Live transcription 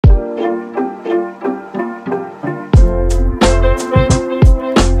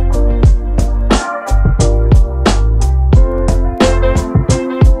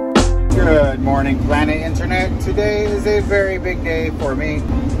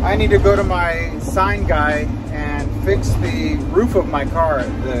I need to go to my sign guy and fix the roof of my car.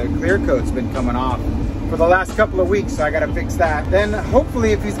 The clear coat's been coming off for the last couple of weeks, so I gotta fix that. Then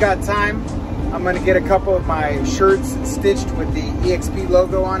hopefully, if he's got time, I'm gonna get a couple of my shirts stitched with the EXP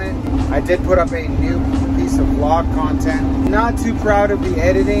logo on it. I did put up a new piece of vlog content. Not too proud of the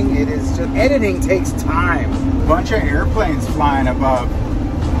editing. It is just, editing takes time. A bunch of airplanes flying above.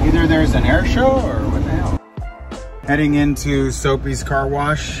 Either there's an air show or what the hell. Heading into Soapy's Car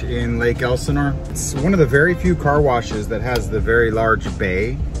Wash in Lake Elsinore. It's one of the very few car washes that has the very large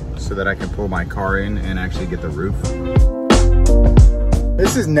bay so that I can pull my car in and actually get the roof.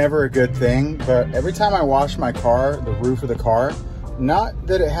 This is never a good thing, but every time I wash my car, the roof of the car, not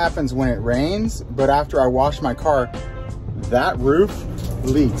that it happens when it rains, but after I wash my car, that roof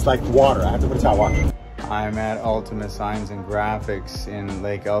leaks like water. I have to put it out water. I'm at Ultimate Signs and Graphics in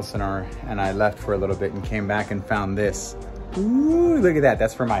Lake Elsinore, and I left for a little bit and came back and found this. Ooh, look at that.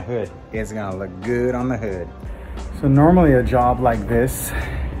 That's for my hood. It's gonna look good on the hood. So normally a job like this,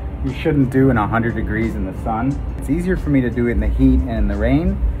 you shouldn't do in 100 degrees in the sun. It's easier for me to do it in the heat and in the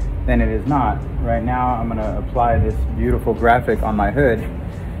rain than it is not. Right now, I'm gonna apply this beautiful graphic on my hood,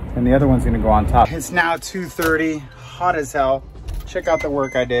 and the other one's gonna go on top. It's now 2:30, hot as hell. Check out the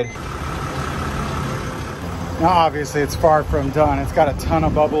work I did. Now, obviously, it's far from done. It's got a ton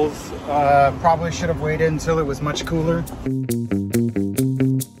of bubbles. Probably should have waited until it was much cooler.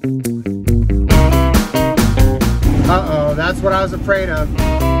 Uh-oh, that's what I was afraid of.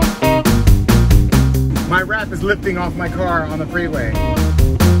 My wrap is lifting off my car on the freeway.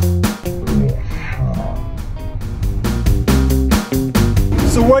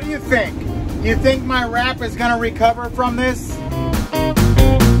 So what do you think? You think my wrap is gonna recover from this?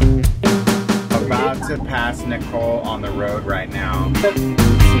 About to pass Nicole on the road right now.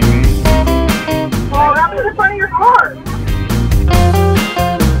 Oh, that was in front of your car.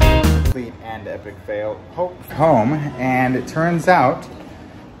 Complete and epic fail. Home, and it turns out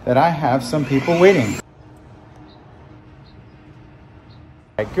that I have some people waiting.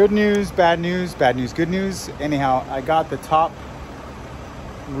 Good news, bad news, bad news, good news. Anyhow, I got the top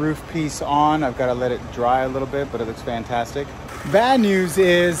roof piece on. I've got to let it dry a little bit, but it looks fantastic. Bad news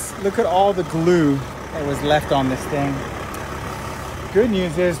is, look at all the glue that was left on this thing. Good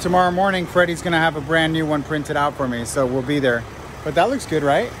news is, tomorrow morning, Freddie's gonna have a brand new one printed out for me, so we'll be there. But that looks good,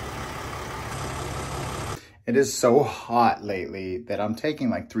 right? It is so hot lately that I'm taking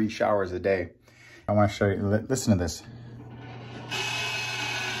like 3 showers a day. I wanna show you, listen to this.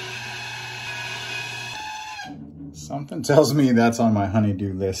 Something tells me that's on my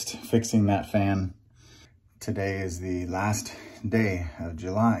honey-do list, fixing that fan. Today is the last day of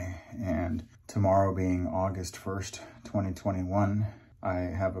July, and tomorrow being August 1st, 2021, I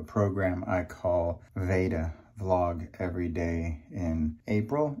have a program I call Veda, vlog every day in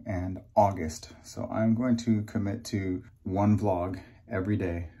April and August. So I'm going to commit to one vlog every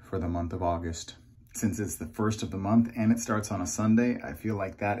day for the month of August. Since it's the first of the month and it starts on a Sunday, I feel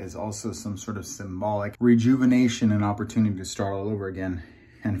like that is also some sort of symbolic rejuvenation and opportunity to start all over again.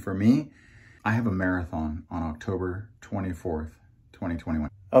 And for me, I have a marathon on October 24th, 2021.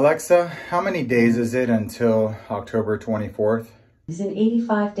 Alexa, how many days is it until October 24th? It's in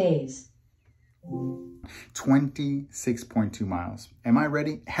 85 days. 26.2 miles. Am I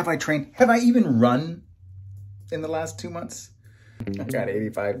ready? Have I trained? Have I even run in the last 2 months? I've got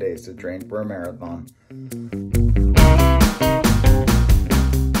 85 days to train for a marathon.